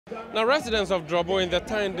Now, residents of Drobo in the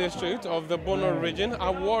Tainso district of the Bono region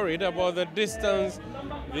are worried about the distance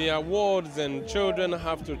their wards and children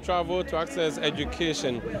have to travel to access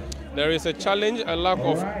education. There is a challenge, a lack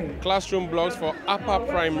of classroom blocks for upper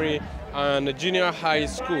primary and junior high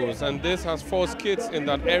schools, and this has forced kids in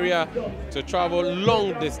that area to travel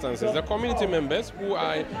long distances. The community members, who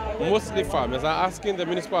are mostly farmers, are asking the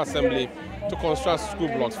municipal assembly to construct school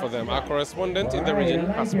blocks for them. Our correspondent in the region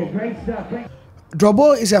has more.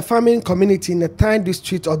 Drobo is a farming community in the Tainso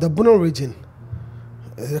district of the Bono region.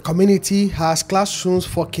 The community has classrooms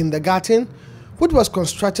for kindergarten, which was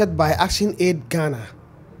constructed by Action Aid Ghana.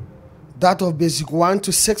 That of Basic 1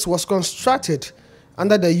 to 6 was constructed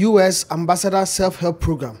under the U.S. Ambassador Self-Help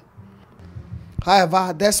Program.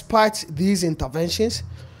 However, despite these interventions,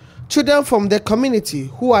 children from the community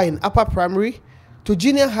who are in upper primary to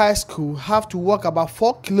junior high school have to walk about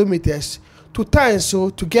 4 kilometers to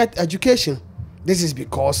Tainso to get education. This is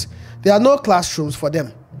because there are no classrooms for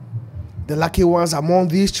them. The lucky ones among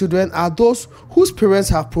these children are those whose parents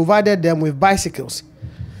have provided them with bicycles.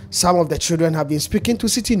 Some of the children have been speaking to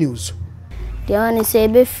Citi News. They only say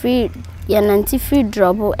be free, yananti free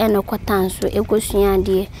Drobo and a Tainso equation.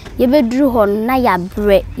 Ye be drew on na ya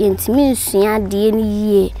bread, yentimi suya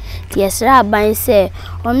ye. Yes, Rabbi say,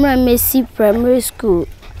 Omra Messi Primary School,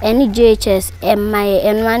 any JHS, and my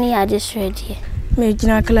and money are just ready.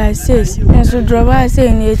 Major class 6, and so Drobo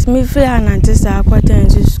saying it's me free and antisa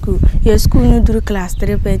Tainso school. Your school no do class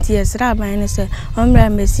 3, but yes, Rabbi say,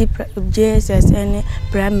 Omra Messi JHS any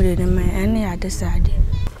primary and my any other side.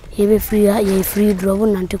 You be free, you free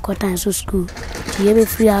Drobo and to Tainso school. You be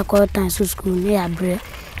free, I call Tainso school near bread.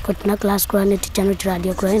 Got na class crown teacher no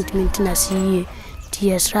radio current maintenance ye.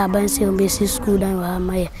 Yes, Rabbi say Messi school than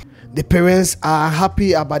my. The parents are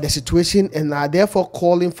happy about the situation and are therefore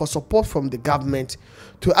calling for support from the government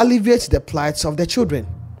to alleviate the plights of the children.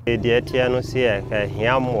 The Tiano say,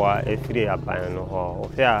 Hiamwa, a free abano, or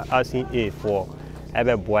fair asking A4,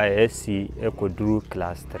 ever boy SC, eco drew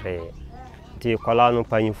class 3. The Colano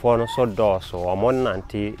Paniforno so dorso, or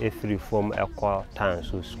monanti, a free form equa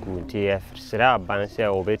Tainso school, TF Sra Banse,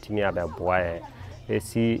 or betting a boy.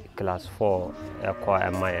 AC class 4 ekwa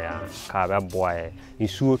emaya ka be boy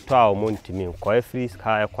isu to a montimi ko free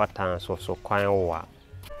sky ekwa Tainso so kwan wa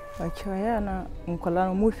achaya na nkola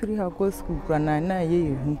no mo free ha ko school kwana na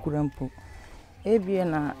ye hunkurampo ebie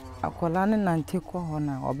na akola ne nante ko ho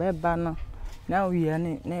na obeba no na wiya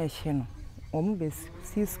ne na ehye no omo be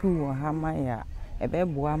si school wo ha ma ya ebe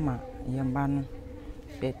boa ma ye ba no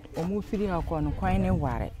bet omo free ha ko no kwan ne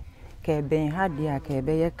ware ka ben ha dia ka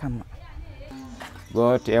ebe ye kama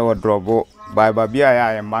God ever Drobo by Babia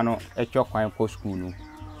ya mano echo kwan ko school no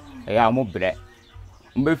e ya mo bre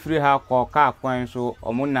mbe free ha ko ka kwan so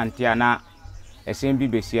omo nante ana esen bi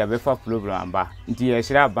besi abefa program ba nti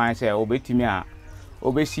yesira ban se obetimi a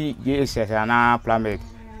obesi JSS na planet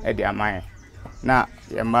e de aman na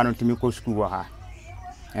ye mano timi ko school ha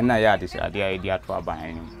na ya dis adia idea to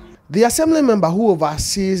aban. The assembly member who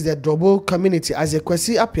oversees the Drobo community,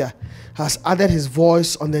 Kwesi Apia, has added his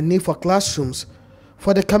voice on the need for classrooms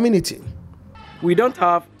for the community. We don't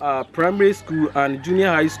have a primary school and junior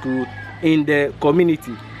high school in the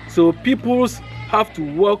community, so people have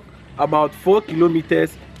to walk about 4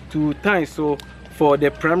 kilometers to Tainso for the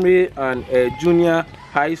primary and junior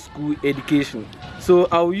high school education. So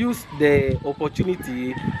I'll use the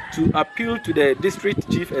opportunity to appeal to the district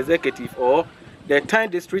chief executive or the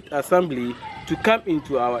Tainso district assembly to come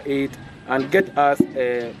into our aid and get us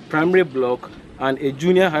a primary block and a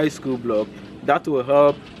junior high school block that will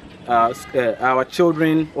help our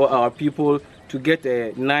children or our people to get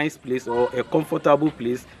a nice place or a comfortable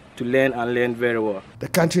place to learn and learn very well. The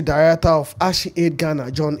country director of Action Aid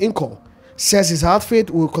Ghana, John Inko, says his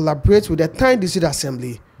outfit will collaborate with the Tainso District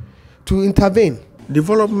Assembly to intervene.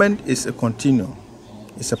 Development is a continuum,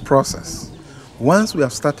 it's a process. Once we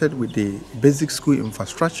have started with the basic school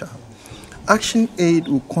infrastructure, Action Aid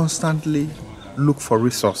will constantly look for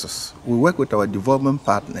resources. We work with our development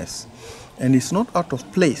partners, and it's not out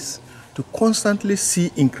of place to constantly see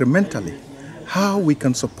incrementally how we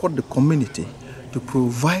can support the community to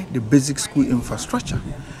provide the basic school infrastructure.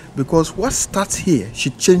 Because what starts here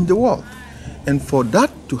should change the world. And for that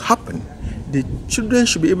to happen, the children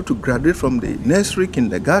should be able to graduate from the nursery,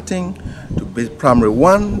 kindergarten, to primary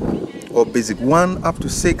 1 or basic 1 up to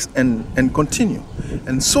 6 and continue.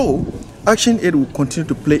 And so, Action Aid will continue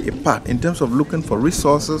to play a part in terms of looking for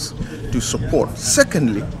resources to support.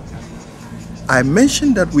 Secondly, I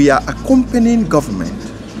mentioned that we are accompanying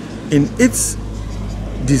government in its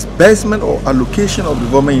disbursement or allocation of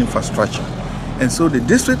development infrastructure. And so the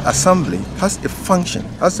district assembly has a function,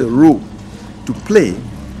 has a role to play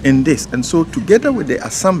in this. And so together with the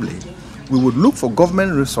assembly, we would look for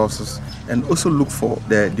government resources and also look for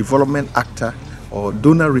the development actor or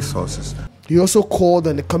donor resources. He also called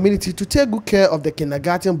on the community to take good care of the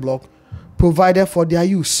kindergarten block provided for their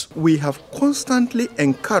use. We have constantly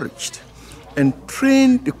encouraged and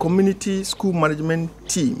trained the community school management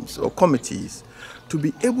teams or committees to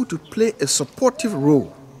be able to play a supportive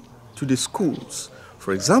role to the schools.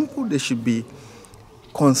 For example, they should be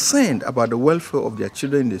concerned about the welfare of their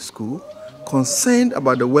children in the school, concerned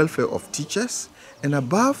about the welfare of teachers, and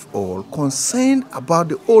above all, concerned about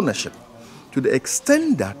the ownership, to the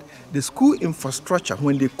extent that the school infrastructure,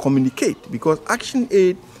 when they communicate, because Action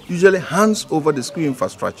Aid usually hands over the school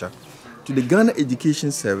infrastructure to the Ghana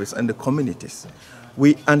Education Service and the communities,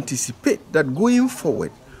 we anticipate that going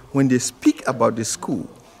forward, when they speak about the school,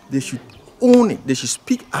 they should own it, they should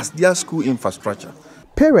speak as their school infrastructure.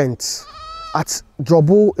 Parents at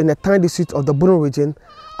Drobo in the Tainso district of the Bono region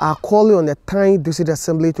are calling on the Tainso district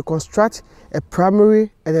assembly to construct a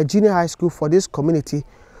primary and a junior high school for this community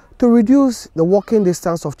to reduce the walking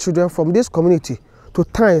distance of children from this community to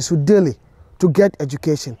Tainso daily to get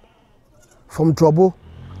education. From Drobo,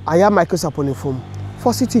 I am Michael Saponifum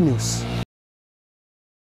for Citi News.